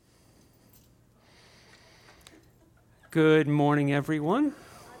Good morning, everyone.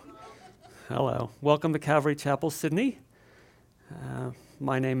 Hello. Welcome to Calvary Chapel, Sydney.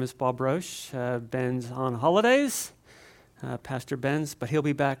 My name is Bob Roche. Ben's on holidays, Pastor Ben's, but he'll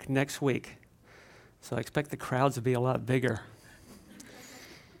be back next week. So I expect the crowds to be a lot bigger.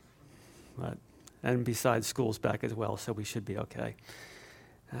 And besides, school's back as well, so we should be okay.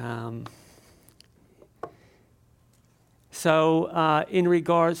 So in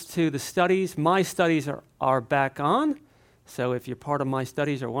regards to the studies, my studies are back on. So if you're part of my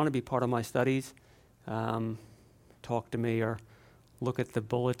studies or want to be part of my studies, talk to me or look at the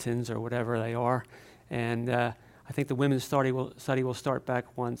bulletins or whatever they are. And I think the women's study will start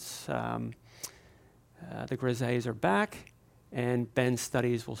back once the Grizzlies are back. And Ben's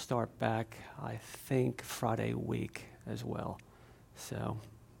studies will start back, I think, Friday week as well. So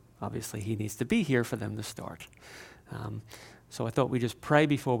obviously he needs to be here for them to start. So I thought we'd just pray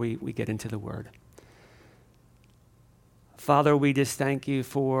before we get into the Word. Father, we just thank you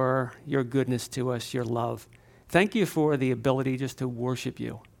for your goodness to us, your love. Thank you for the ability just to worship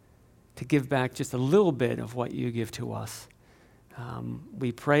you, to give back just a little bit of what you give to us.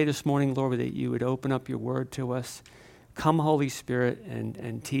 We pray this morning, Lord, that you would open up your Word to us. Come, Holy Spirit,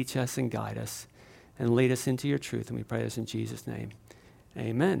 and teach us and guide us and lead us into your truth. And we pray this in Jesus' name.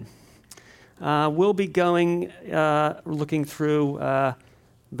 Amen. We'll be looking through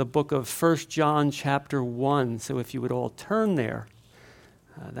the book of 1 John chapter 1. So if you would all turn there,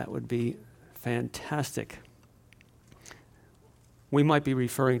 that would be fantastic. We might be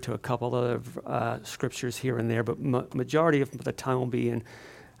referring to a couple of scriptures here and there, but majority of the time will be in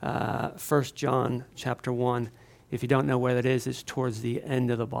 1 John chapter 1. If you don't know where that is, it's towards the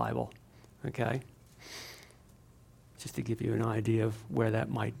end of the Bible, okay? Just to give you an idea of where that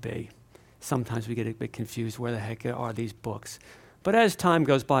might be. Sometimes we get a bit confused, where the heck are these books? But as time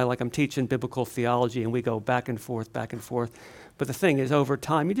goes by, like I'm teaching biblical theology, and we go back and forth. But the thing is, over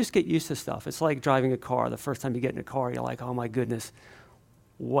time, you just get used to stuff. It's like driving a car. The first time you get in a car, you're like, oh my goodness,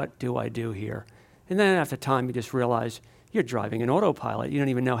 what do I do here? And then after time, you just realize you're driving an autopilot. You don't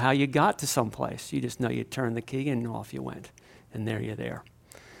even know how you got to someplace. You just know you turned the key and off you went. And there you're there.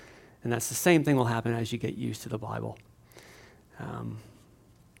 And that's the same thing will happen as you get used to the Bible.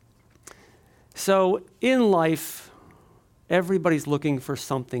 So in life, everybody's looking for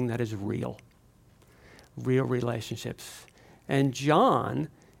something that is real relationships. And John,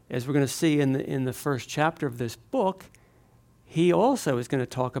 as we're going to see in the first chapter of this book, he also is going to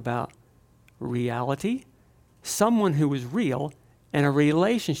talk about reality, someone who is real, and a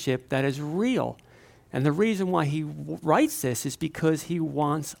relationship that is real. And the reason why he writes this is because he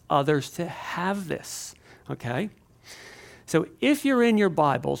wants others to have this, okay? So if you're in your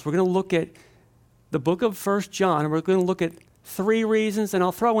Bibles, we're going to look at the book of 1 John, and we're going to look at 3 reasons, and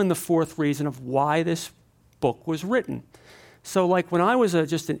I'll throw in the 4th reason of why this book was written. So like when I was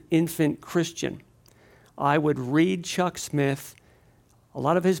just an infant Christian, I would read Chuck Smith, a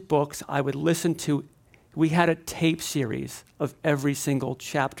lot of his books. I would listen to, we had a tape series of every single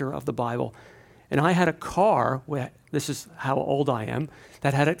chapter of the Bible. And I had a car, this is how old I am,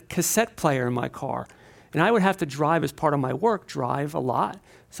 that had a cassette player in my car. And I would have to drive as part of my work, drive a lot.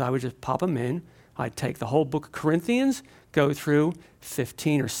 So I would just pop them in. I'd take the whole book of Corinthians, go through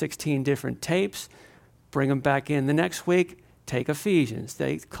 15 or 16 different tapes, bring them back in the next week, take Ephesians,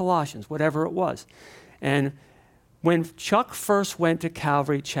 take Colossians, whatever it was. And when Chuck first went to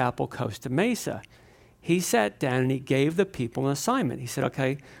Calvary Chapel, Costa Mesa, he sat down and he gave the people an assignment. He said,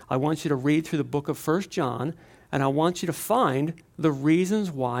 okay, I want you to read through the book of 1 John, and I want you to find the reasons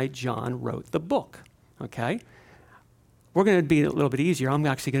why John wrote the book, okay? We're going to be a little bit easier. I'm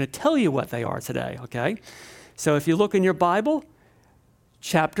actually going to tell you what they are today, okay? So if you look in your Bible,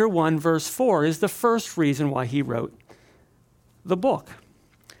 chapter 1, verse 4 is the first reason why he wrote the book.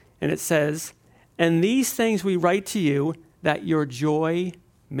 And it says, and these things we write to you that your joy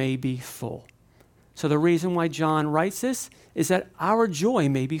may be full. So the reason why John writes this is that our joy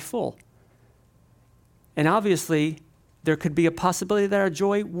may be full. And obviously, there could be a possibility that our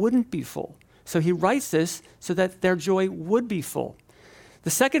joy wouldn't be full. So he writes this so that their joy would be full. The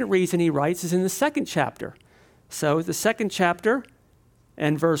second reason he writes is in the 2nd chapter. So the 2nd chapter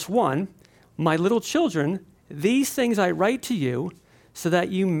and verse 1, my little children, these things I write to you so that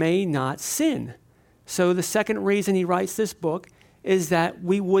you may not sin. So the second reason he writes this book is that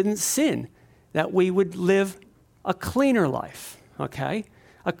we wouldn't sin, that we would live a cleaner life, okay?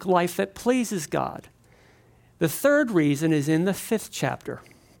 A life that pleases God. The third reason is in the 5th chapter.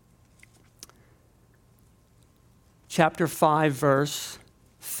 Chapter 5, verse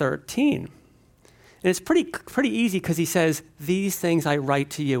 13. And it's pretty easy because he says, these things I write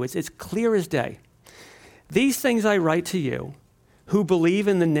to you. It's clear as day. These things I write to you who believe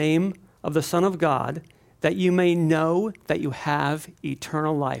in the name of the Son of God, that you may know that you have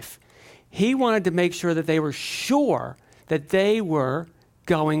eternal life. He wanted to make sure that they were sure that they were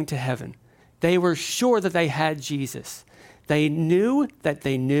going to heaven. They were sure that they had Jesus. They knew that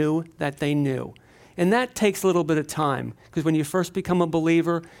they knew that they knew. And that takes a little bit of time, because when you first become a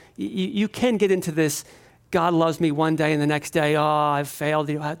believer, you can get into this, God loves me one day and the next day, oh, I've failed.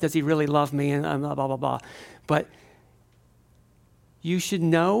 Does he really love me? And blah, blah, blah, blah. But you should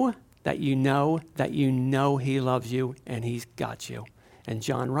know that you know that you know he loves you and he's got you. And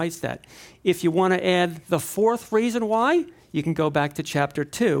John writes that. If you want to add the fourth reason why, you can go back to chapter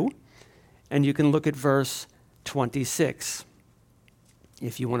 2 and you can look at verse 26,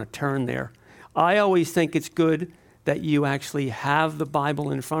 if you want to turn there. I always think it's good that you actually have the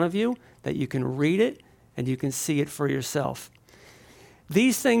Bible in front of you, that you can read it and you can see it for yourself.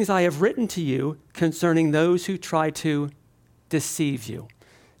 These things I have written to you concerning those who try to deceive you.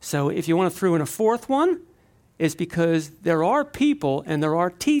 So if you want to throw in a fourth one, it's because there are people and there are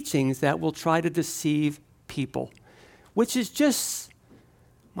teachings that will try to deceive people, which is just,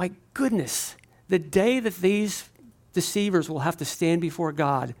 my goodness, the day that these deceivers will have to stand before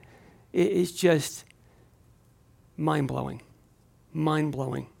God is just mind-blowing,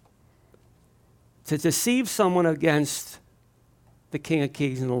 mind-blowing. To deceive someone against the King of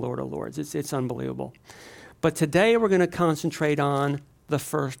Kings and the Lord of Lords, it's unbelievable. But today we're going to concentrate on the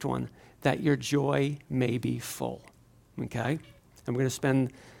first one, that your joy may be full, okay? And we're going to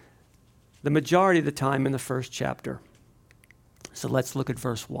spend the majority of the time in the first chapter. So let's look at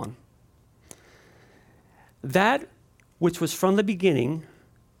verse 1. That which was from the beginning,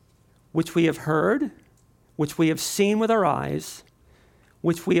 which we have heard, which we have seen with our eyes,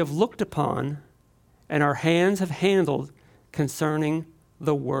 which we have looked upon, and our hands have handled concerning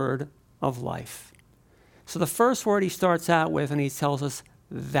the word of life. So the first word he starts out with, and he tells us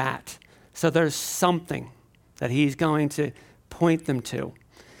that. So there's something that he's going to point them to.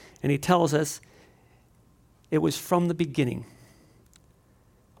 And he tells us it was from the beginning.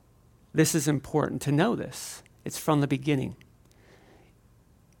 This is important to know this. It's from the beginning.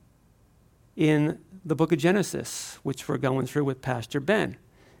 In the book of Genesis, which we're going through with Pastor Ben,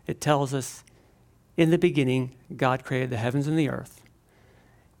 it tells us, in the beginning, God created the heavens and the earth.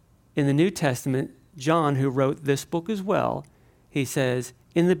 In the New Testament, John, who wrote this book as well, he says,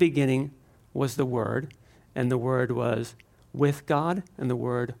 in the beginning was the Word, and the Word was with God, and the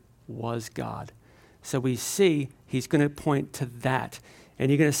Word was God. So we see he's going to point to that. And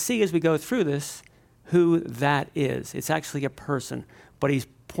you're going to see as we go through this who that is. It's actually a person, but he's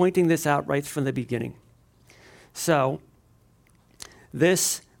pointing this out right from the beginning. So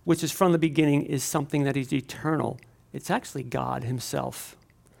this, which is from the beginning, is something that is eternal. It's actually God himself.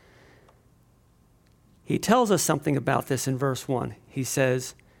 He tells us something about this in verse 1. He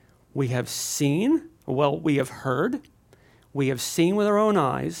says, we have heard, we have seen with our own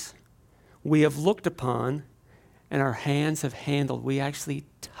eyes, we have looked upon, and our hands have handled. We actually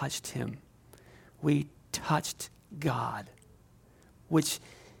touched him. We touched God, which,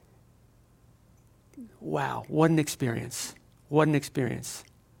 wow, what an experience. What an experience.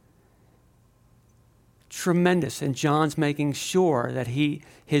 Tremendous. And John's making sure that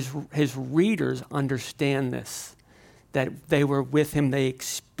his readers understand this, that they were with him, they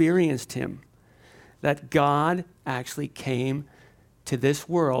experienced him, that God actually came to this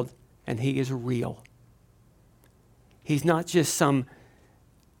world and he is real. He's not just some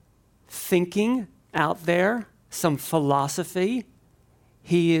thinking out there, some philosophy.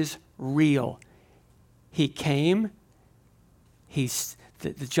 He is real. He came.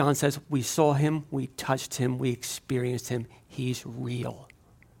 John says, we saw him, we touched him, we experienced him. He's real.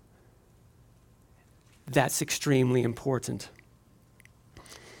 That's extremely important.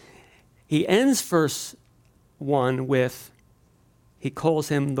 He ends verse 1 with, he calls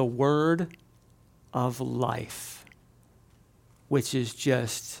him the Word of Life, which is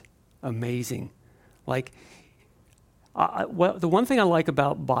just amazing. Like, the one thing I like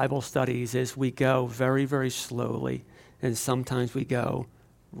about Bible studies is we go very, very slowly, and sometimes we go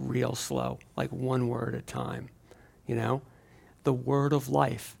real slow, like one word at a time, the Word of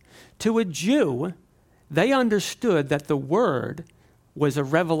Life. To a Jew, they understood that the Word was a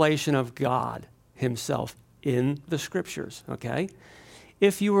revelation of God himself in the Scriptures, okay?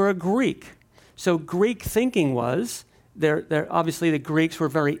 If you were a Greek, so Greek thinking was, obviously the Greeks were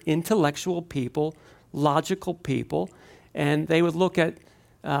very intellectual people, logical people, and they would look at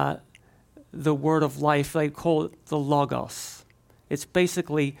the Word of Life, they call it the Logos. It's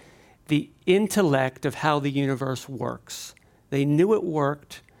basically the intellect of how the universe works. They knew it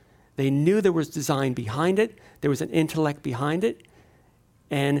worked. They knew there was design behind it. There was an intellect behind it.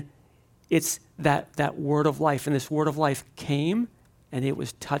 And it's that word of life. And this word of life came, and it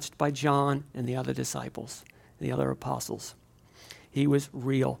was touched by John and the other disciples, the other apostles. He was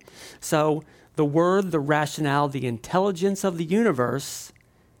real. So the word, the rationale, the intelligence of the universe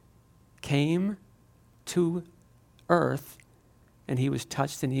came to earth, and he was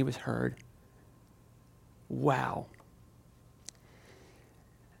touched and he was heard. Wow.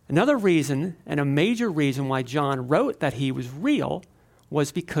 Another reason, and a major reason why John wrote that he was real,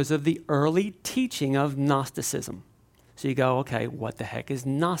 was because of the early teaching of Gnosticism. So you go, okay, what the heck is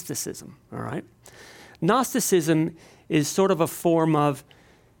Gnosticism? All right. Gnosticism is sort of a form of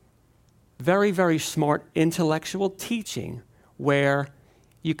very, very smart intellectual teaching where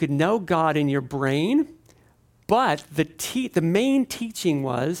you could know God in your brain, but the main teaching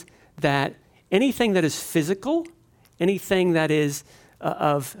was that anything that is physical, anything that is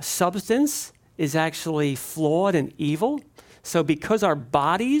of substance is actually flawed and evil. So because our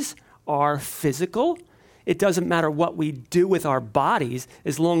bodies are physical, it doesn't matter what we do with our bodies,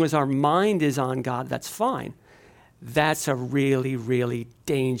 as long as our mind is on God, that's fine. That's a really, really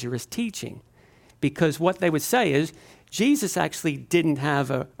dangerous teaching. Because what they would say is, Jesus actually didn't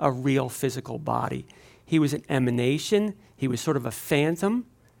have a real physical body. He was an emanation, he was sort of a phantom,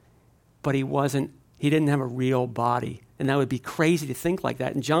 but he didn't have a real body. And that would be crazy to think like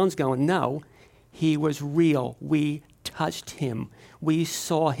that. And John's going, no, he was real. We touched him. We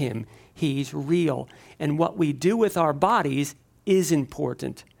saw him. He's real. And what we do with our bodies is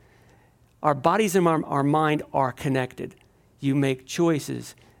important. Our bodies and our mind are connected. You make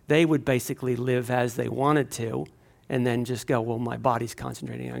choices. They would basically live as they wanted to and then just go, well, my body's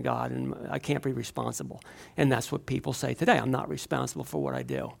concentrating on God and I can't be responsible. And that's what people say today. I'm not responsible for what I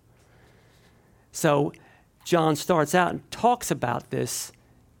do. So John starts out and talks about this.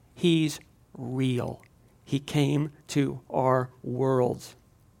 He's real. He came to our world.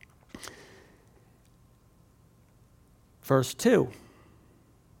 Verse 2.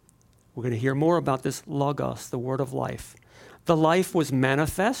 We're going to hear more about this logos, the word of life. The life was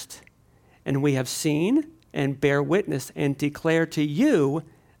manifest, and we have seen and bear witness and declare to you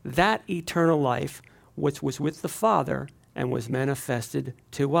that eternal life which was with the Father and was manifested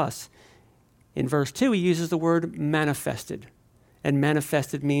to us. In verse 2, he uses the word manifested. And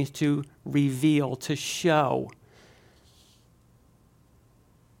manifested means to reveal, to show.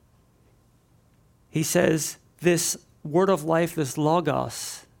 He says this word of life, this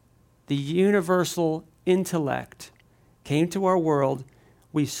logos, the universal intellect, came to our world.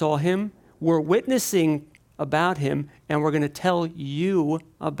 We saw him. We're witnessing about him, and we're going to tell you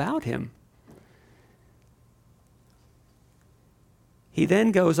about him. He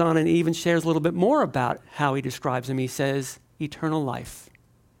then goes on and even shares a little bit more about how he describes him. He says, eternal life.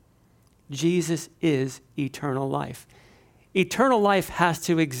 Jesus is eternal life. Eternal life has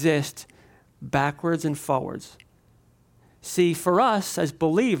to exist backwards and forwards. See, for us as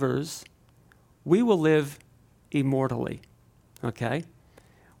believers, we will live immortally, okay?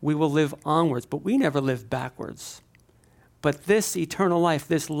 We will live onwards, but we never live backwards. But this eternal life,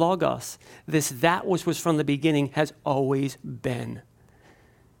 this logos, that which was from the beginning has always been.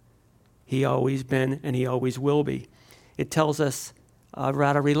 He always been and he always will be. It tells us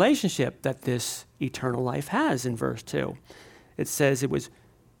about a relationship that this eternal life has in verse 2. It says it was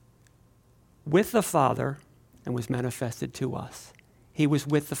with the Father and was manifested to us. He was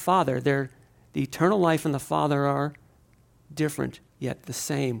with the Father. The eternal life and the Father are different, yet the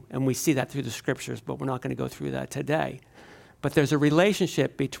same. And we see that through the scriptures, but we're not going to go through that today. But there's a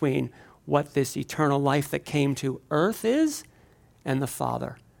relationship between what this eternal life that came to earth is and the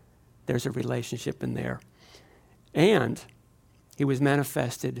Father. There's a relationship in there. And he was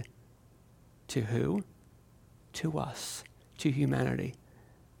manifested to who? To us, to humanity.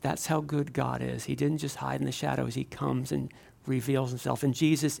 That's how good God is. He didn't just hide in the shadows. He comes and reveals himself. And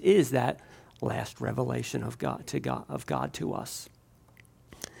Jesus is that last revelation of God to us.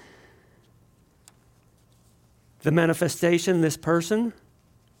 The manifestation, this person,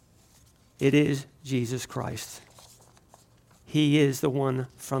 it is Jesus Christ. He is the one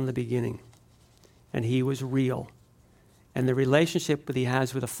from the beginning, and he was real. And the relationship that he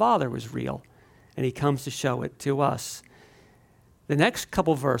has with the Father was real, and he comes to show it to us. The next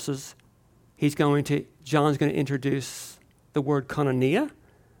couple verses, John's going to introduce the word koinonia,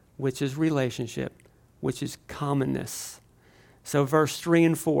 which is relationship, which is commonness. So verse 3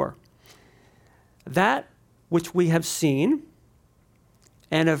 and 4. That which we have seen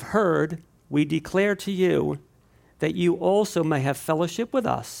and have heard, we declare to you, that you also may have fellowship with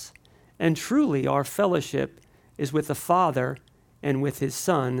us. And truly our fellowship is with the Father and with his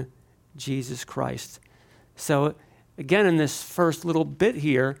Son, Jesus Christ. So again, in this first little bit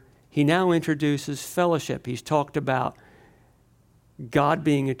here, he now introduces fellowship. He's talked about God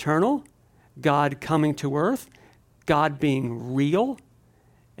being eternal, God coming to earth, God being real,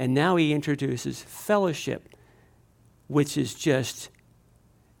 and now he introduces fellowship, which is just,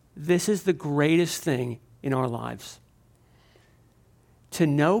 this is the greatest thing in our lives. To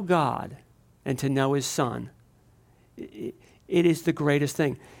know God and to know his Son, it is the greatest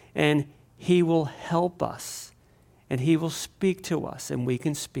thing. And he will help us, and he will speak to us, and we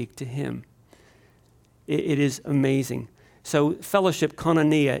can speak to him. It is amazing. So fellowship,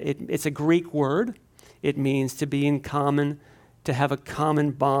 koinonia, it's a Greek word. It means to be in common, to have a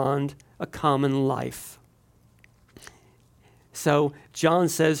common bond, a common life. So John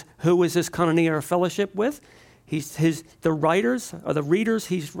says, who is this koinonia or fellowship with? The writers, or the readers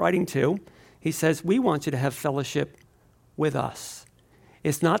he's writing to, he says, we want you to have fellowship with us.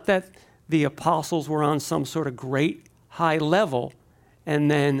 It's not that the apostles were on some sort of great high level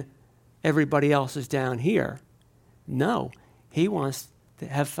and then everybody else is down here. No, he wants to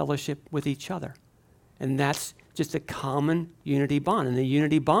have fellowship with each other. And that's just a common unity bond. And the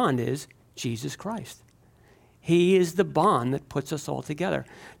unity bond is Jesus Christ. He is the bond that puts us all together.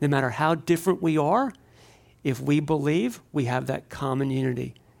 No matter how different we are, if we believe, we have that common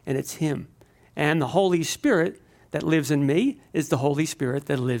unity, and it's him. And the Holy Spirit that lives in me is the Holy Spirit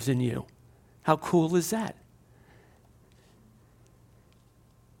that lives in you. How cool is that?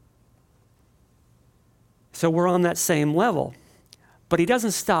 So we're on that same level. But he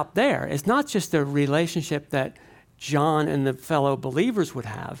doesn't stop there. It's not just a relationship that John and the fellow believers would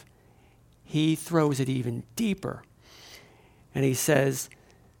have. He throws it even deeper. And he says,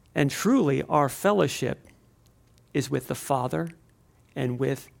 and truly our fellowship is with the Father and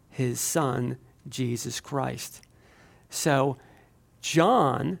with his Son, Jesus Christ. So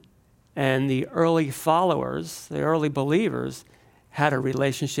John and the early followers, the early believers, had a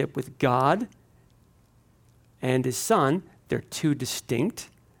relationship with God and his Son. They're two distinct,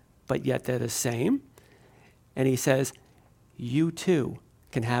 but yet they're the same. And he says, you too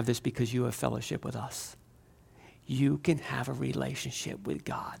can have this because you have fellowship with us. You can have a relationship with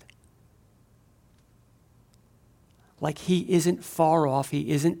God. Like he isn't far off, he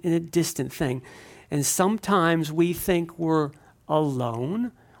isn't in a distant thing. And sometimes we think we're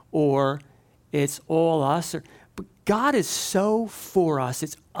alone or it's all us. But God is so for us,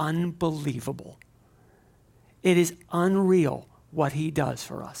 it's unbelievable. It is unreal what he does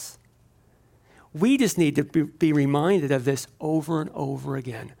for us. We just need to be reminded of this over and over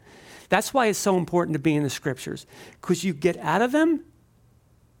again. That's why it's so important to be in the scriptures, because you get out of them,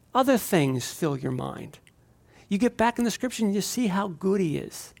 other things fill your mind. You get back in the scripture and you see how good he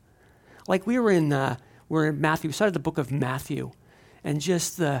is. Like we're in Matthew, we started the book of Matthew, and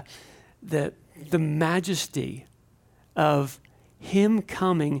just the majesty of him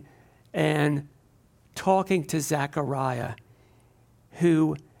coming and talking to Zechariah,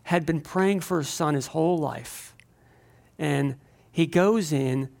 who had been praying for his son his whole life. And he goes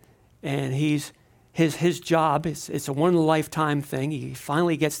in and his job, it's a one-lifetime thing. He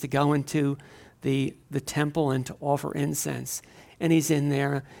finally gets to go into the temple and to offer incense. And he's in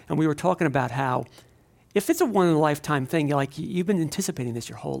there, and we were talking about how if it's a one-in-a-lifetime thing, you've been anticipating this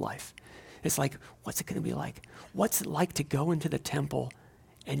your whole life. It's like, what's it going to be like? What's it like to go into the temple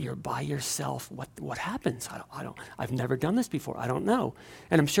and you're by yourself? What happens? I've never done this before. I don't know.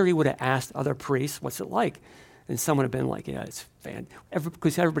 And I'm sure he would have asked other priests, what's it like? And someone would have been like, yeah, it's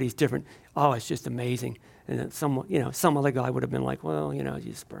because everybody's different. Oh, it's just amazing. And then some other guy would have been like, well, you're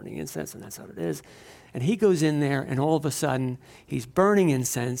just burning incense and that's how it is. And he goes in there and all of a sudden he's burning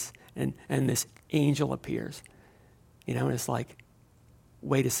incense and this angel appears. And it's like,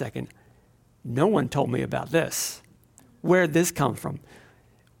 wait a second. No one told me about this. Where'd this come from?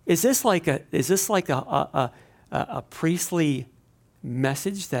 Is this like a priestly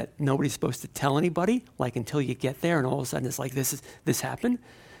message that nobody's supposed to tell anybody, like until you get there and all of a sudden it's like this happened?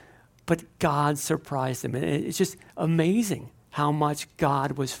 But God surprised him. And it's just amazing how much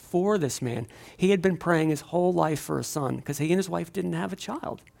God was for this man. He had been praying his whole life for a son because he and his wife didn't have a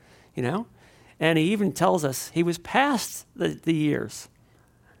child, And he even tells us he was past the years.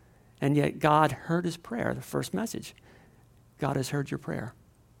 And yet God heard his prayer, the first message. God has heard your prayer.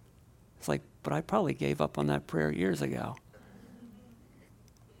 It's like, but I probably gave up on that prayer years ago.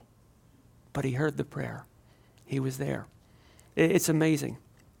 But he heard the prayer. He was there. It's amazing.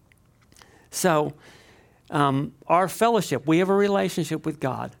 So, our fellowship, we have a relationship with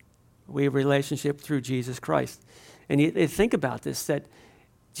God. We have a relationship through Jesus Christ. And you think about this, that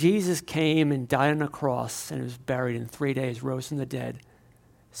Jesus came and died on a cross and was buried in 3 days, rose from the dead.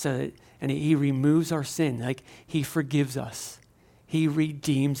 And he removes our sin. Like, he forgives us. He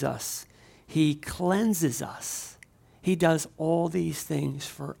redeems us. He cleanses us. He does all these things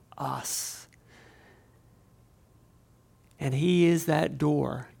for us. And he is that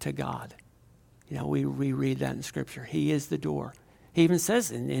door to God. We read that in Scripture. He is the door. He even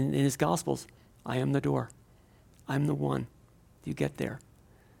says in his Gospels, I am the door. I'm the one. You get there.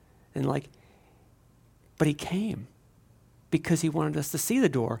 But he came because he wanted us to see the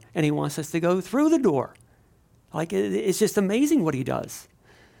door, and he wants us to go through the door. It's just amazing what he does.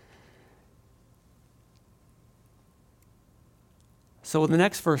 So the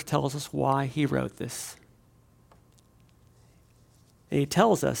next verse tells us why he wrote this. And he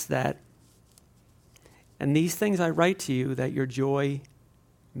tells us that, and these things I write to you that your joy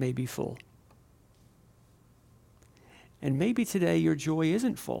may be full. And maybe today your joy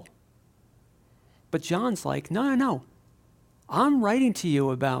isn't full. But John's like, no. I'm writing to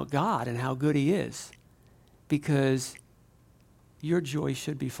you about God and how good he is because your joy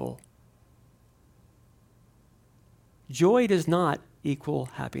should be full. Joy does not equal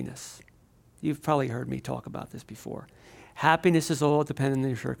happiness. You've probably heard me talk about this before. Happiness is all dependent on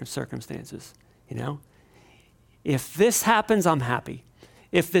your circumstances, If this happens, I'm happy.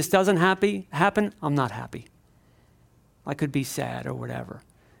 If this doesn't happen, I'm not happy. I could be sad or whatever.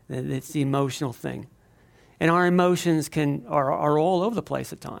 It's the emotional thing. And our emotions are all over the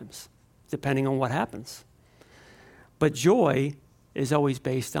place at times, depending on what happens. But joy is always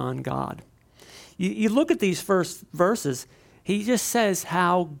based on God. You look at these first verses, he just says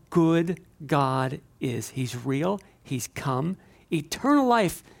how good God is. He's real. He's come. Eternal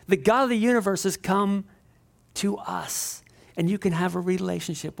life, the God of the universe has come to us. And you can have a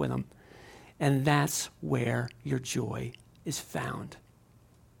relationship with him. And that's where your joy is found.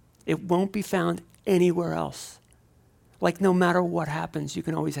 It won't be found anywhere else. No matter what happens, you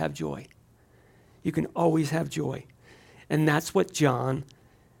can always have joy. You can always have joy. And that's what John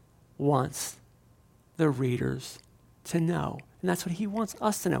wants the readers to know. And that's what he wants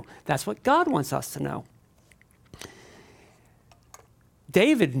us to know. That's what God wants us to know.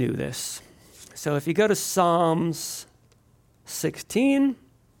 David knew this. So if you go to Psalms 16,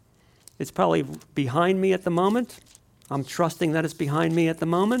 it's probably behind me at the moment. I'm trusting that it's behind me at the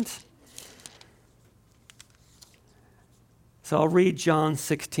moment. So I'll read John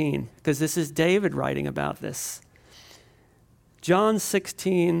 16, because this is David writing about this. John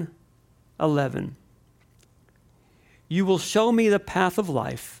 16:11. You will show me the path of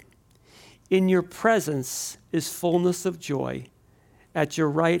life. In your presence is fullness of joy. At your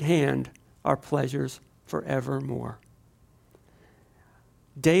right hand are pleasures forevermore.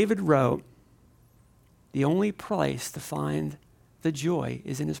 David wrote, the only place to find the joy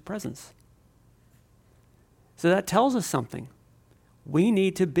is in his presence. So that tells us something. We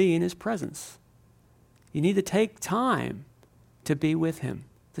need to be in his presence. You need to take time to be with him,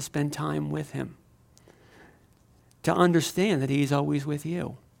 to spend time with him, to understand that he's always with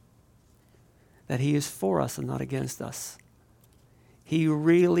you, that he is for us and not against us. He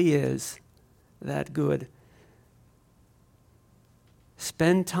really is that good.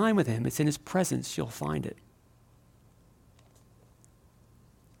 Spend time with him. It's in his presence you'll find it.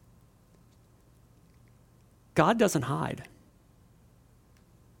 God doesn't hide.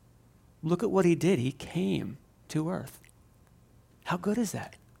 Look at what he did. He came to earth. How good is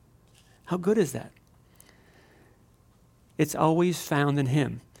that? How good is that? It's always found in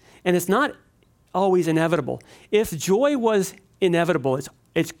him. And it's not always inevitable. If joy was inevitable,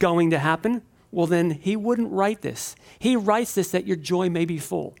 it's going to happen, well then he wouldn't write this. He writes this that your joy may be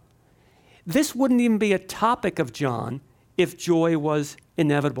full. This wouldn't even be a topic of John if joy was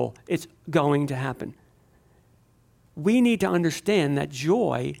inevitable. It's going to happen. We need to understand that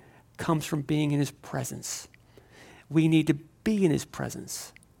joy comes from being in his presence. We need to be in his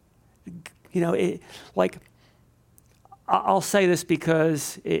presence. I'll say this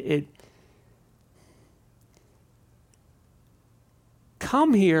because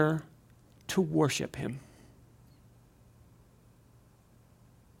come here to worship him.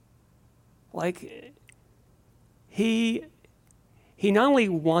 He not only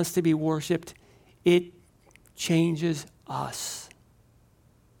wants to be worshiped, it changes us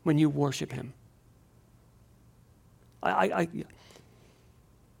when you worship him. I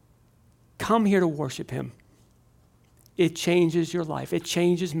come here to worship him. It changes your life. It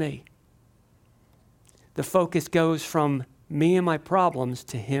changes me. The focus goes from me and my problems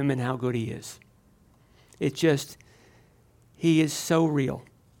to him and how good he is. He is so real.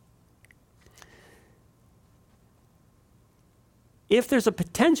 If there's a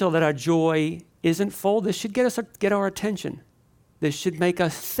potential that our joy isn't full, this should get our attention. This should make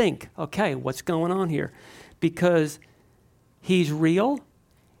us think, okay, what's going on here? Because he's real.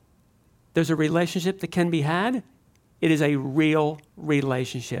 There's a relationship that can be had. It is a real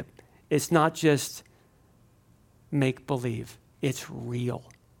relationship. It's not just make-believe. It's real.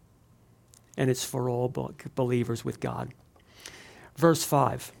 And it's for all believers with God. Verse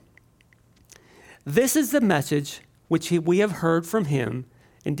 5. This is the message which we have heard from him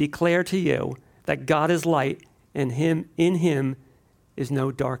and declare to you, that God is light, and in him is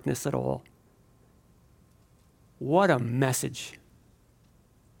no darkness at all. What a message.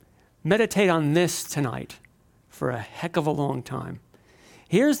 Meditate on this tonight for a heck of a long time.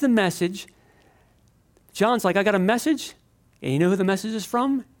 Here's the message. John's like, I got a message. And you know who the message is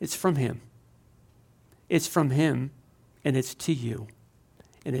from? It's from him. It's from him, and it's to you,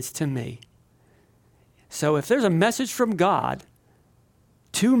 and it's to me. So if there's a message from God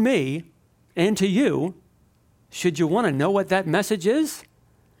to me and to you, should you want to know what that message is?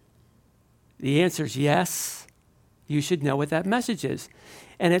 The answer is yes. You should know what that message is.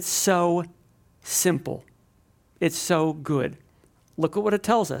 And it's so simple. It's so good. Look at what it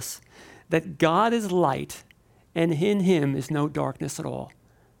tells us. That God is light, and in him is no darkness at all.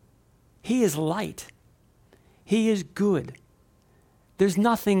 He is light. He is good. There's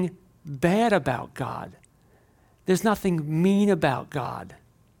nothing bad about God. There's nothing mean about God.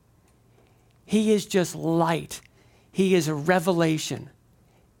 He is just light. He is a revelation.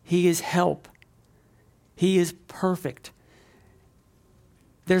 He is help. He is perfect.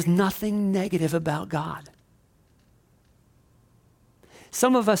 There's nothing negative about God.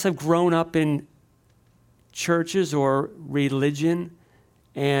 Some of us have grown up in churches or religion,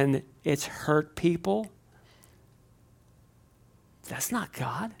 and it's hurt people. That's not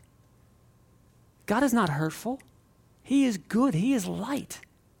God. God is not hurtful. He is good. He is light.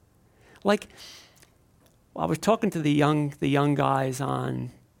 Like, I was talking to the young guys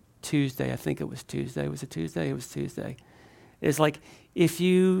on Tuesday. I think it was Tuesday. Was it Tuesday? It was Tuesday. It's like, if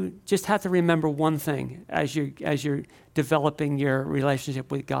you just have to remember one thing as you're developing your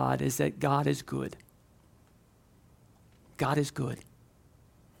relationship with God, is that God is good. God is good.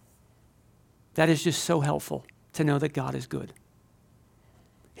 That is just so helpful to know that God is good.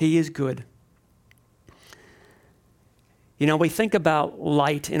 He is good. You know, we think about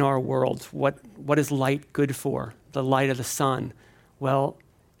light in our world. What is light good for? The light of the sun. Well,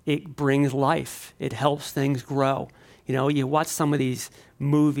 it brings life. It helps things grow. You know, you watch some of these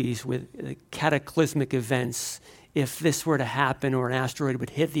movies with cataclysmic events. If this were to happen or an asteroid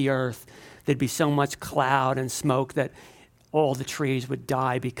would hit the earth, there'd be so much cloud and smoke that all the trees would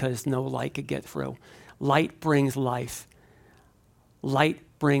die because no light could get through. Light brings life. Light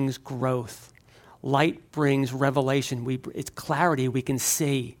brings growth. Light brings revelation. It's clarity. We can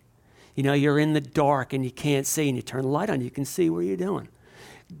see. You know, you're in the dark and you can't see, and you turn the light on, you can see what you're doing.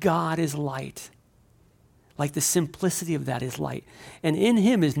 God is light. Like the simplicity of that is light. And in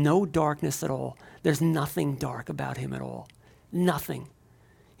him is no darkness at all. There's nothing dark about him at all. Nothing.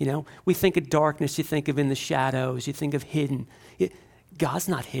 You know, we think of darkness, you think of in the shadows, you think of hidden. God's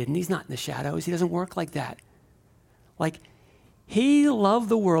not hidden. He's not in the shadows. He doesn't work like that. Like, he loved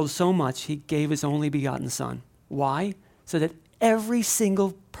the world so much, he gave his only begotten son. Why? So that every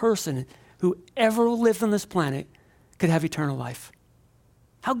single person who ever lived on this planet could have eternal life.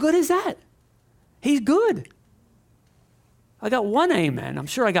 How good is that? He's good. I got one amen. I'm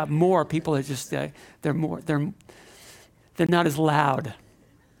sure I got more people that just, they're not as loud.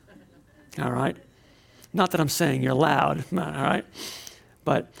 All right? Not that I'm saying you're loud, all right?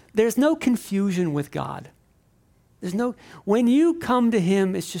 But there's no confusion with God. When you come to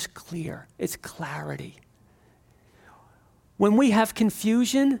him, it's just clear. It's clarity. When we have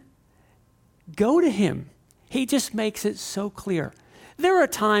confusion, go to him. He just makes it so clear. There are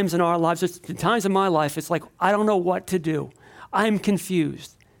times in our lives, there's times in my life, it's like, I don't know what to do. I'm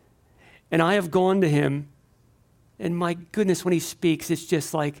confused. And I have gone to him, and my goodness, when he speaks, it's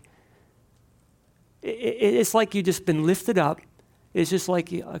just like, it's like you've just been lifted up. It's just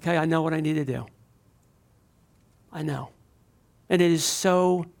like, okay, I know what I need to do. I know. And it is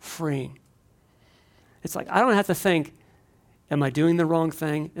so freeing. It's like, I don't have to think, am I doing the wrong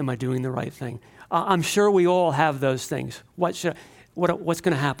thing? Am I doing the right thing? I'm sure we all have those things. What's going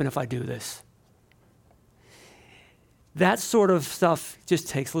to happen if I do this? That sort of stuff just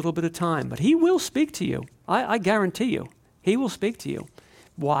takes a little bit of time, but he will speak to you. I guarantee you. He will speak to you.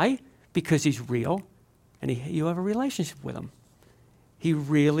 Why? Because he's real, and you have a relationship with him. He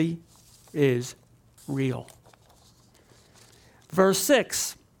really is real. Verse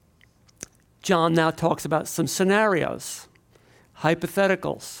 6, John now talks about some scenarios,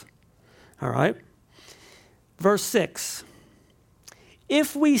 hypotheticals. All right? Verse 6,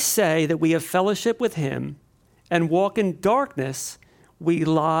 if we say that we have fellowship with him and walk in darkness, we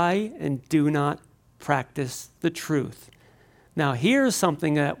lie and do not practice the truth. Now, here's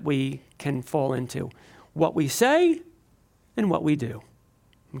something that we can fall into. What we say and what we do.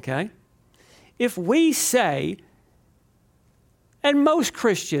 Okay? If we say, and most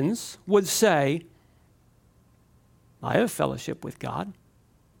Christians would say, I have fellowship with God.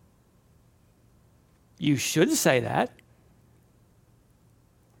 You should say that.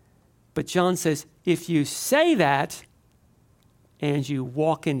 But John says, if you say that and you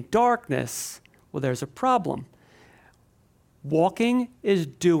walk in darkness, well, there's a problem. Walking is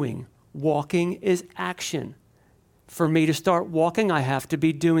doing. Walking is action. For me to start walking, I have to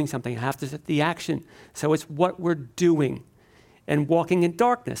be doing something. I have to set the action. So it's what we're doing. And walking in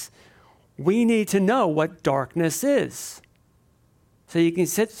darkness. We need to know what darkness is. So you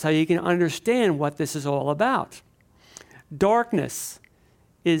can understand what this is all about. Darkness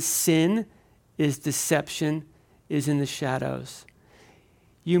is sin, is deception, is in the shadows.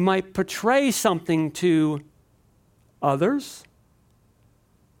 You might portray something to others,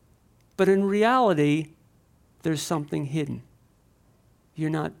 but in reality, there's something hidden. You're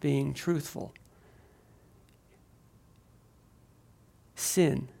not being truthful.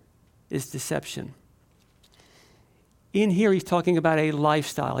 Sin is deception. In here, he's talking about a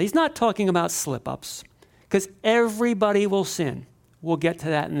lifestyle. He's not talking about slip-ups, because everybody will sin. We'll get to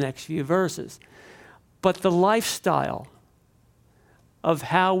that in the next few verses. But the lifestyle of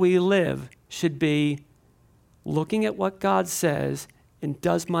how we live should be looking at what God says, and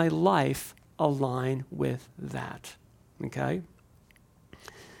does my life align with that? Okay?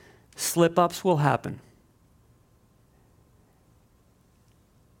 Slip-ups will happen.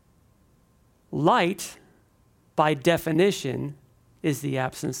 Light, by definition, is the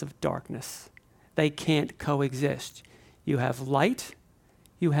absence of darkness. They can't coexist. You have light,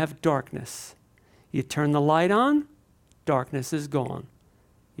 you have darkness. You turn the light on, darkness is gone.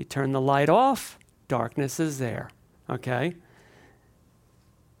 You turn the light off, darkness is there. Okay?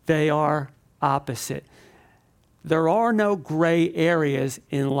 They are opposite. There are no gray areas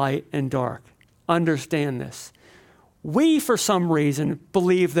in light and dark. Understand this. We, for some reason,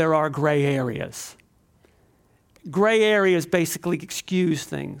 believe there are gray areas. Gray areas basically excuse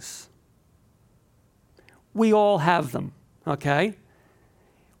things. We all have them, okay?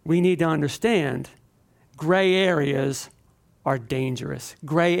 We need to understand gray areas are dangerous.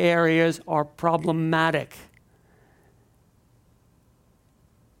 Gray areas are problematic.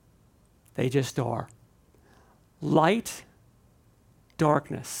 They just are. Light,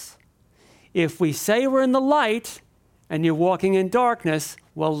 darkness. If we say we're in the light and you're walking in darkness,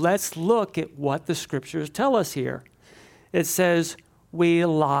 well, let's look at what the scriptures tell us here. It says we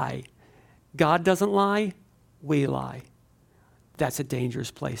lie. God doesn't lie, we lie. That's a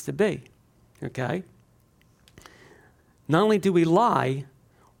dangerous place to be, okay? Not only do we lie,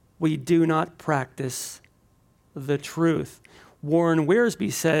 we do not practice the truth. Warren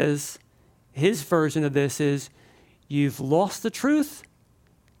Wiersbe says his version of this is, you've lost the truth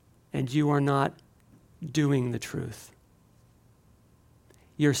and you are not doing the truth.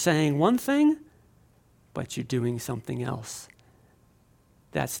 You're saying one thing, but you're doing something else.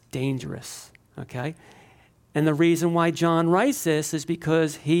 That's dangerous, okay? And the reason why John writes this is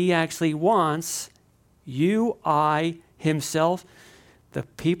because he actually wants you, I, himself, the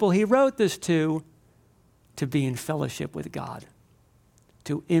people he wrote this to be in fellowship with God,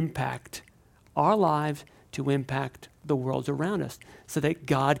 to impact our lives, to impact the world around us, so that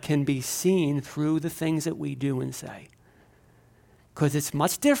God can be seen through the things that we do and say. Because it's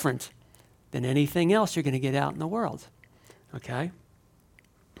much different than anything else you're going to get out in the world, okay?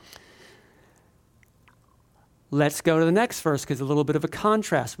 Let's go to the next verse, because a little bit of a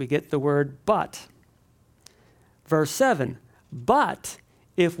contrast. We get the word but. Verse 7, but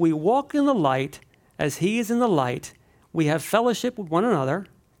if we walk in the light as he is in the light, we have fellowship with one another,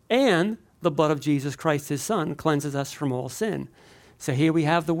 and the blood of Jesus Christ, his son, cleanses us from all sin. So here we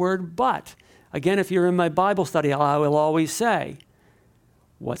have the word but. Again, if you're in my Bible study, I will always say,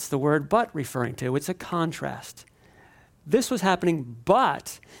 what's the word but referring to? It's a contrast. This was happening,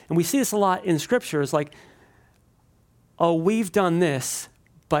 but, and we see this a lot in Scripture, it's like, oh, we've done this,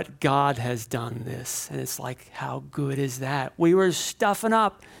 but God has done this. And it's like, how good is that? We were stuffing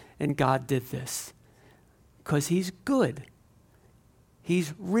up, and God did this. Because he's good.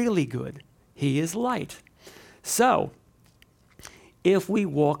 He's really good. He is light. So, if we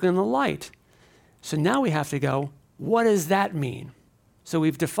walk in the light, so now we have to go, what does that mean? So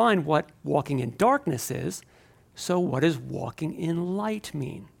we've defined what walking in darkness is. So what does walking in light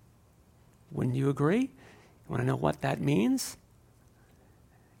mean? Wouldn't you agree? You want to know what that means?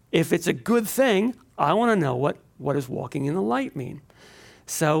 If it's a good thing, I want to know what does walking in the light mean.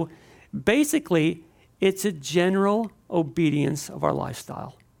 So basically, it's a general obedience of our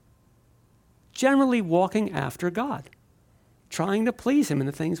lifestyle. Generally walking after God, trying to please him in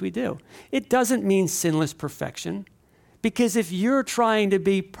the things we do. It doesn't mean sinless perfection, because if you're trying to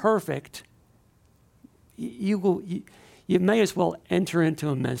be perfect, you may as well enter into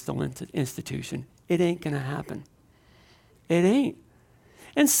a mental institution. It ain't going to happen. It ain't.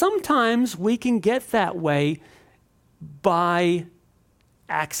 And sometimes we can get that way by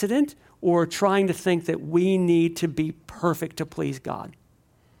accident or trying to think that we need to be perfect to please God.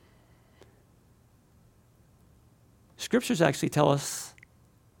 Scriptures actually tell us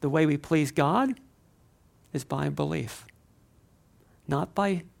the way we please God is by belief, not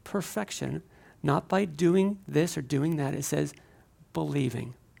by perfection, not by doing this or doing that. It says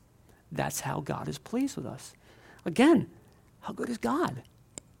believing. That's how God is pleased with us. Again, how good is God?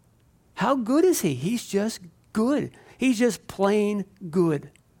 How good is he? He's just good. He's just plain good.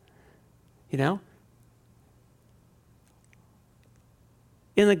 You know?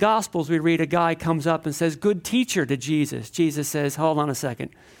 In the Gospels, we read a guy comes up and says, "Good teacher," to Jesus. Jesus says, "Hold on a second.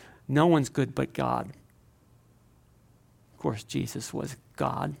 No one's good but God." Of course, Jesus was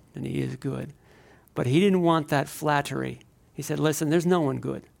God, and he is good. But he didn't want that flattery. He said, "Listen, there's no one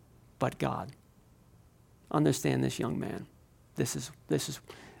good but God. Understand this, young man. This is.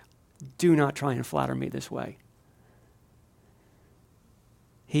 Do not try and flatter me this way."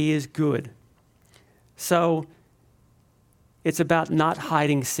 He is good. So it's about not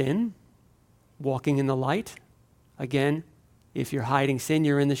hiding sin, walking in the light. Again, if you're hiding sin,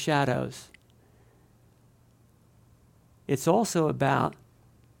 you're in the shadows. It's also about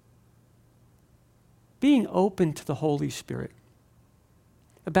being open to the Holy Spirit,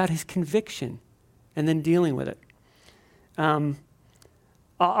 about his conviction, and then dealing with it.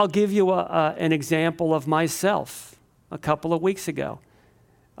 I'll give you an example of myself. A couple of weeks ago,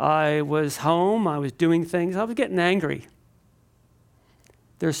 I was home, I was doing things, I was getting angry.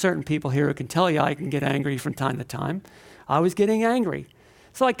 There are certain people here who can tell you I can get angry from time to time. I was getting angry.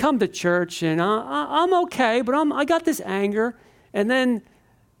 So I come to church and I'm okay, but I got this anger. And then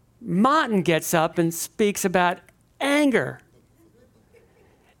Martin gets up and speaks about anger.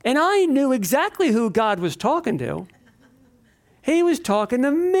 And I knew exactly who God was talking to. He was talking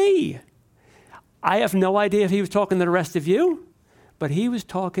to me. I have no idea if he was talking to the rest of you, but he was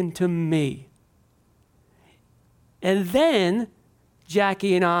talking to me. And then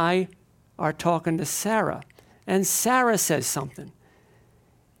Jackie and I are talking to Sarah, and Sarah says something.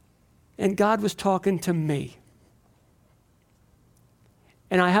 And God was talking to me.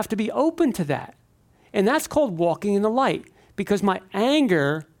 And I have to be open to that. And that's called walking in the light, because my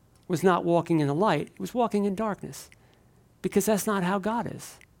anger was not walking in the light, it was walking in darkness, because that's not how God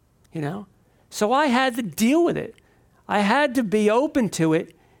is, you know? So I had to deal with it. I had to be open to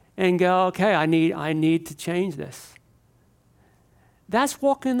it and go, okay, I need to change this. That's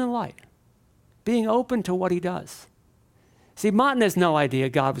walking in the light, being open to what he does. See, Martin has no idea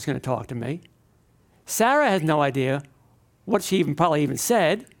God was going to talk to me. Sarah has no idea what she probably even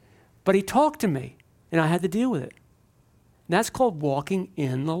said, but he talked to me, and I had to deal with it. And that's called walking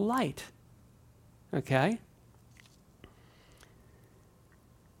in the light, okay?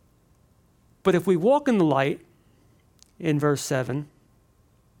 But if we walk in the light, in verse 7,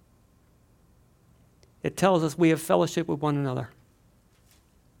 it tells us we have fellowship with one another.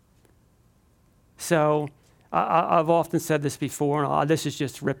 So I've often said this before, and this is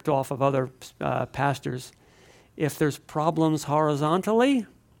just ripped off of other pastors. If there's problems horizontally,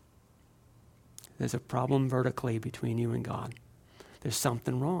 there's a problem vertically between you and God. There's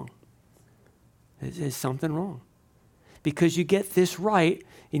something wrong. There's something wrong. Because you get this right,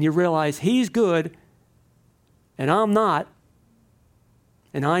 and you realize he's good, and I'm not,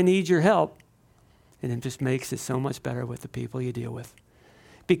 and I need your help, and it just makes it so much better with the people you deal with.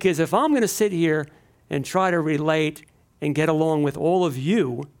 Because if I'm going to sit here and try to relate and get along with all of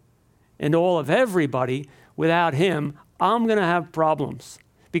you and all of everybody without him, I'm going to have problems,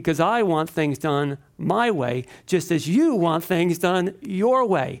 because I want things done my way, just as you want things done your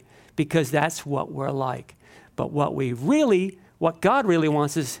way, because that's what we're like. But what God really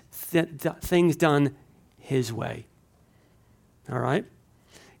wants is things done his way. All right?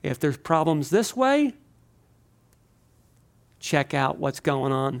 If there's problems this way, check out what's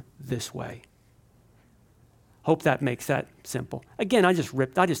going on this way. Hope that makes that simple. Again, I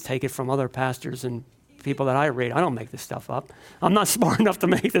just take it from other pastors and people that I read. I don't make this stuff up. I'm not smart enough to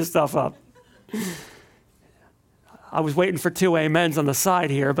make this stuff up. I was waiting for 2 amens on the side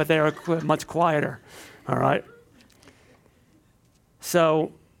here, but they are much quieter. All right?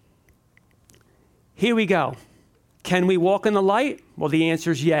 So here we go. Can we walk in the light? Well, the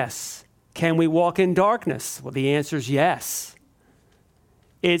answer is yes. Can we walk in darkness? Well, the answer is yes.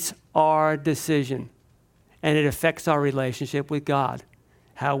 It's our decision, and it affects our relationship with God,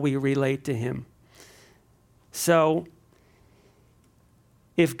 how we relate to him. So,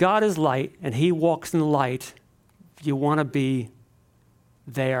 if God is light and he walks in the light, you want to be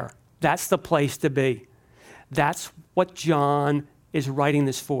there. That's the place to be. That's what John is writing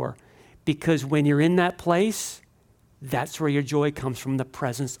this for. Because when you're in that place, that's where your joy comes from, the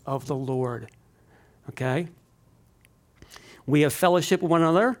presence of the Lord. Okay? We have fellowship with one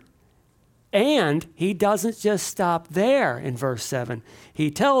another. And he doesn't just stop there in verse 7. He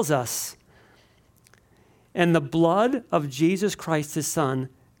tells us, and the blood of Jesus Christ, his Son,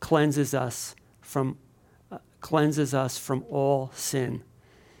 cleanses us from all sin.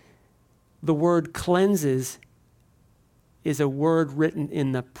 The word cleanses is a word written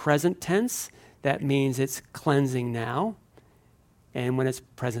in the present tense. That means it's cleansing now. And when it's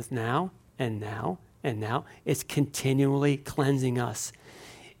present now, and now, and now, it's continually cleansing us.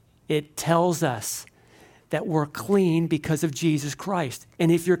 It tells us that we're clean because of Jesus Christ.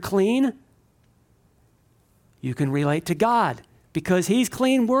 And if you're clean, you can relate to God. Because he's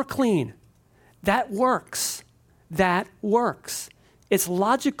clean, we're clean. That works. That works. It's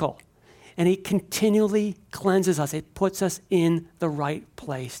logical. And he continually cleanses us. It puts us in the right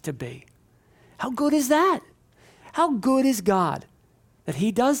place to be. How good is that? How good is God that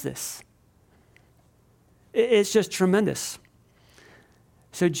he does this? It's just tremendous.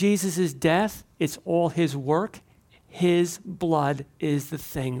 So Jesus' death, it's all his work. His blood is the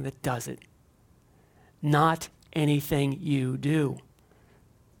thing that does it, not anything you do.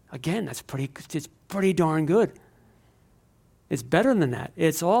 Again, it's pretty darn good. It's better than that.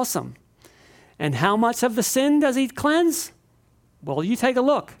 It's awesome. And how much of the sin does he cleanse? Well, you take a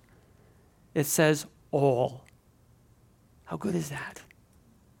look. It says all. How good is that?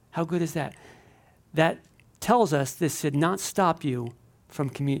 How good is that? That tells us this should not stop you from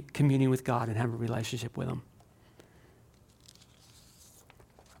communing with God and having a relationship with him.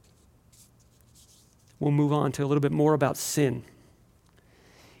 We'll move on to a little bit more about sin.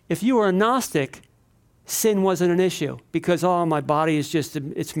 If you were a Gnostic, sin wasn't an issue because, my body is just,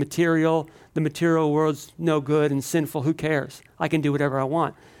 it's material. The material world's no good and sinful. Who cares? I can do whatever I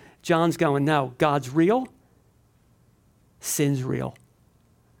want. John's going, no, God's real. Sin's real.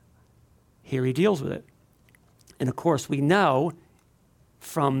 Here he deals with it. And of course, we know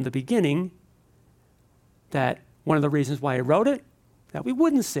from the beginning that one of the reasons why he wrote it, that we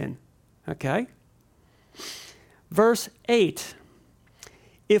wouldn't sin. Okay? Verse 8.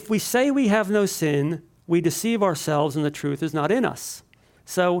 If we say we have no sin, we deceive ourselves and the truth is not in us.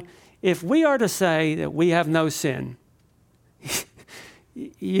 So if we are to say that we have no sin,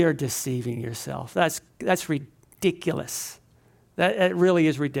 you're deceiving yourself. That's ridiculous. That really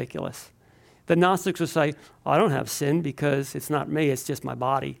is ridiculous. The Gnostics would say, I don't have sin because it's not me, it's just my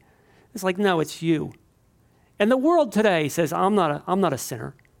body. It's like, no, it's you. And the world today says, I'm not a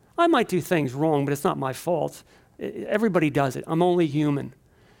sinner. I might do things wrong, but it's not my fault. Everybody does it. I'm only human.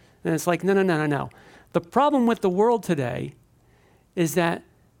 And it's like, no. The problem with the world today is that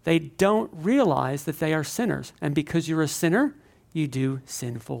they don't realize that they are sinners. And because you're a sinner, you do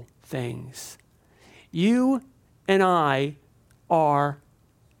sinful things. You and I are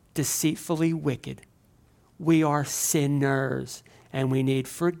deceitfully wicked. We are sinners and we need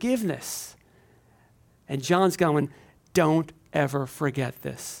forgiveness. And John's going, don't ever forget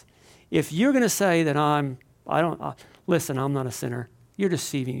this. If you're going to say that listen, I'm not a sinner, you're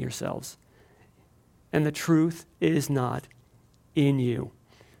deceiving yourselves. And the truth is not in you.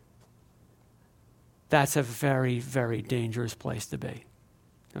 That's a very, very dangerous place to be.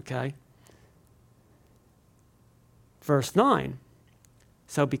 Okay? Verse 9.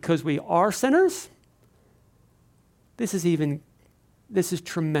 So because we are sinners, this is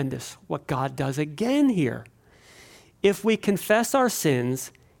tremendous what God does again here. If we confess our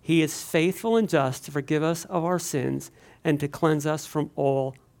sins, he is faithful and just to forgive us of our sins and to cleanse us from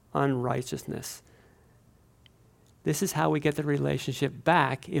all unrighteousness. This is how we get the relationship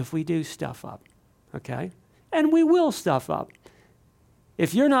back if we do stuff up, okay? And we will stuff up.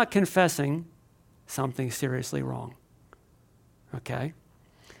 If you're not confessing, something's seriously wrong, okay?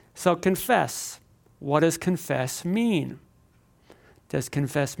 So confess. What does confess mean? Does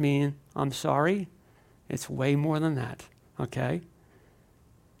confess mean I'm sorry? It's way more than that, okay?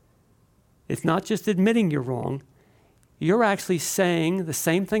 It's not just admitting you're wrong. You're actually saying the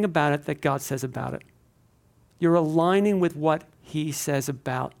same thing about it that God says about it. You're aligning with what he says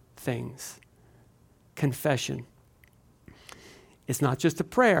about things. Confession. It's not just a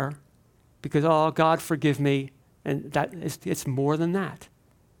prayer. because, oh, God, forgive me. And it's more than that,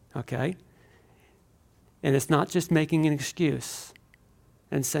 okay? And it's not just making an excuse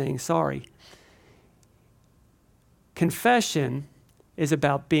and saying sorry. Confession is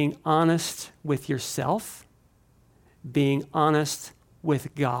about being honest with yourself, being honest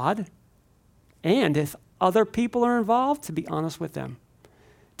with God, and if other people are involved, to be honest with them,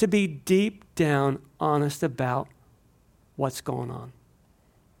 to be deep down honest about what's going on.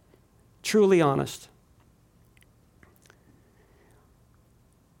 Truly honest.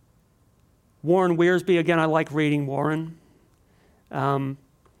 Warren Wiersbe, again, I like reading Warren.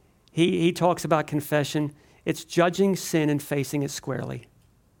 He talks about confession. It's judging sin and facing it squarely.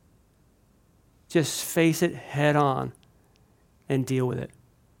 Just face it head on and deal with it.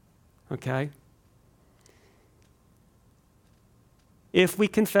 Okay? If we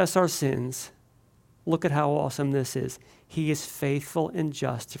confess our sins, look at how awesome this is. He is faithful and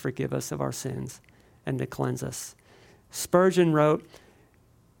just to forgive us of our sins and to cleanse us. Spurgeon wrote,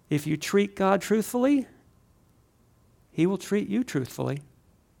 if you treat God truthfully, he will treat you truthfully.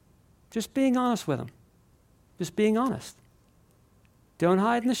 Just being honest with him. Just being honest. Don't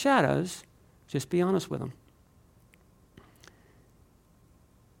hide in the shadows. Just be honest with him.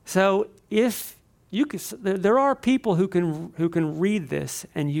 So if you can, there are people who can read this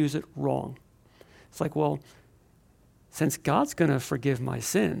and use it wrong. It's like, well, since God's going to forgive my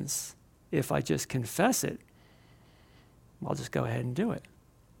sins, if I just confess it, I'll just go ahead and do it.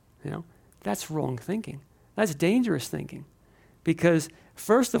 You know, that's wrong thinking. That's dangerous thinking. Because,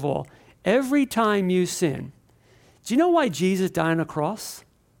 first of all, every time you sin, do you know why Jesus died on a cross?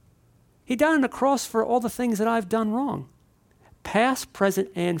 He died on a cross for all the things that I've done wrong, past, present,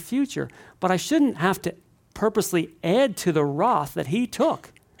 and future. But I shouldn't have to purposely add to the wrath that he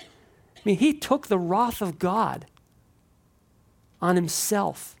took. I mean, he took the wrath of God on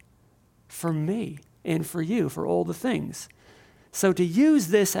himself for me and for you, for all the things. So to use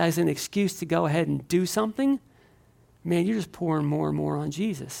this as an excuse to go ahead and do something, man, you're just pouring more and more on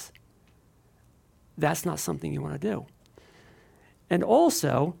Jesus. That's not something you want to do. And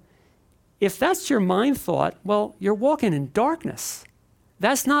also, if that's your mind thought, well, you're walking in darkness.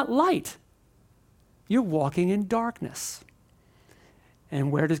 That's not light. You're walking in darkness.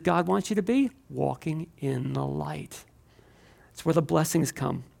 And where does God want you to be? Walking in the light. That's where the blessings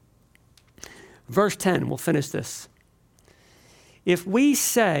come. Verse 10, we'll finish this. If we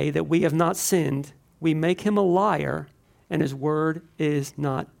say that we have not sinned, we make him a liar, and his word is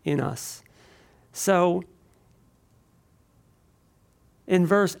not in us. So, in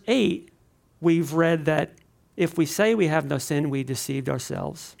verse 8, we've read that if we say we have no sin, we deceived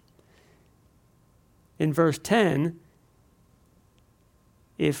ourselves. In verse 10,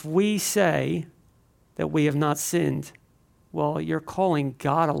 if we say that we have not sinned, well, you're calling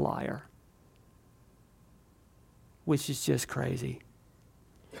God a liar, which is just crazy.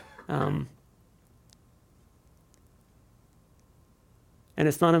 And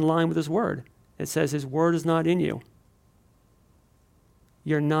it's not in line with his word. It says his word is not in you.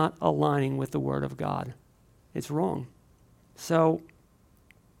 You're not aligning with the word of God. It's wrong. So,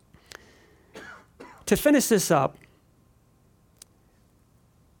 to finish this up,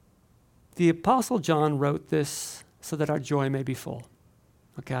 the Apostle John wrote this so that our joy may be full.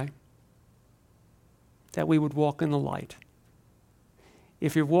 Okay? That we would walk in the light.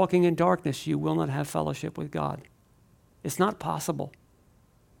 If you're walking in darkness, you will not have fellowship with God. It's not possible.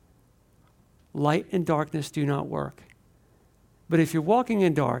 Light and darkness do not work. But if you're walking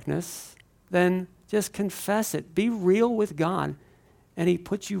in darkness, then just confess it. Be real with God, and he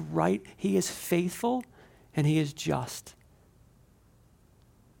puts you right. He is faithful, and he is just.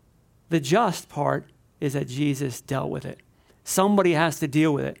 The just part is that Jesus dealt with it. Somebody has to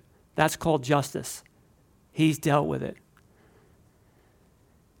deal with it. That's called justice. He's dealt with it.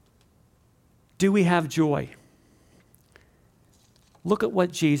 Do we have joy? Look at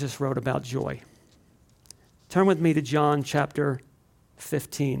what Jesus wrote about joy. Turn with me to John chapter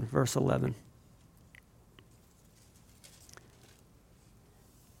 15, verse 11.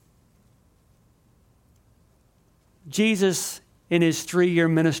 Jesus, in his 3-year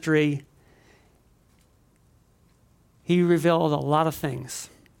ministry, he revealed a lot of things.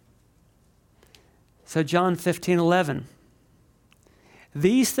 So John 15:11.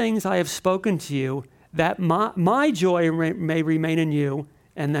 These things I have spoken to you, that my joy may remain in you,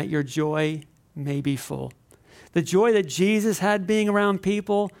 and that your joy may be full. The joy that Jesus had being around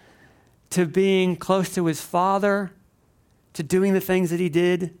people, to being close to his Father, to doing the things that he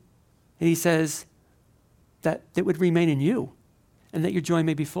did. And he says that it would remain in you, and that your joy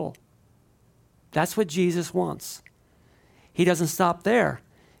may be full. That's what Jesus wants. He doesn't stop there.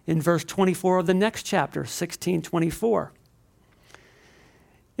 in verse 24 of the next chapter, 16:24.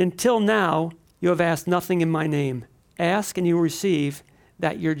 Until now, you have asked nothing in my name. Ask and you will receive,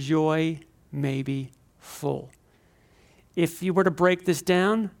 that your joy may be full. If you were to break this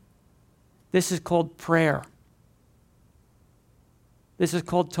down, this is called prayer. This is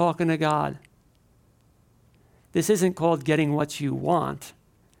called talking to God. This isn't called getting what you want.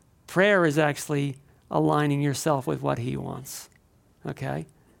 Prayer is actually aligning yourself with what he wants. Okay?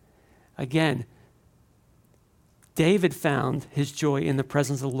 Again, David found his joy in the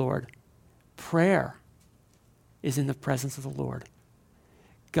presence of the Lord. Prayer is in the presence of the Lord.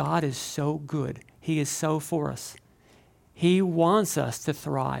 God is so good. He is so for us. He wants us to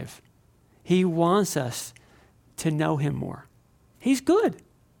thrive. He wants us to know him more. He's good.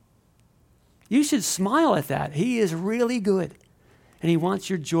 You should smile at that. He is really good. And he wants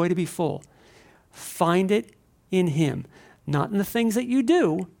your joy to be full. Find it in him. Not in the things that you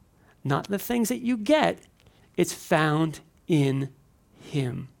do, not in the things that you get. It's found in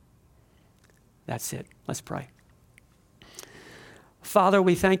him. That's it. Let's pray. Father,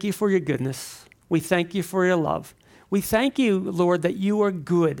 we thank you for your goodness. We thank you for your love. We thank you, Lord, that you are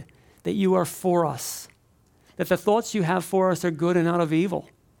good, that you are for us, that the thoughts you have for us are good and not of evil,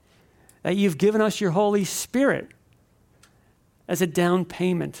 that you've given us your Holy Spirit as a down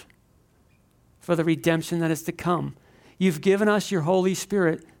payment for the redemption that is to come. You've given us your Holy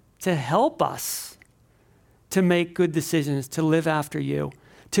Spirit to help us to make good decisions, to live after you,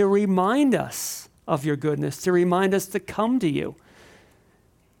 to remind us of your goodness, to remind us to come to you.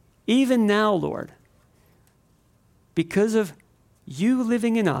 Even now, Lord, because of you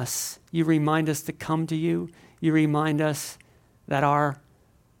living in us, you remind us to come to you. You remind us that our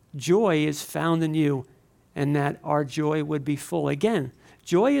joy is found in you and that our joy would be full. Again,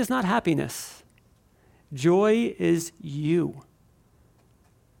 joy is not happiness. Joy is you.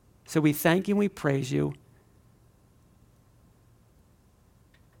 So we thank you and we praise you.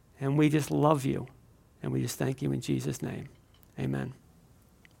 And we just love you. And we just thank you in Jesus' name. Amen.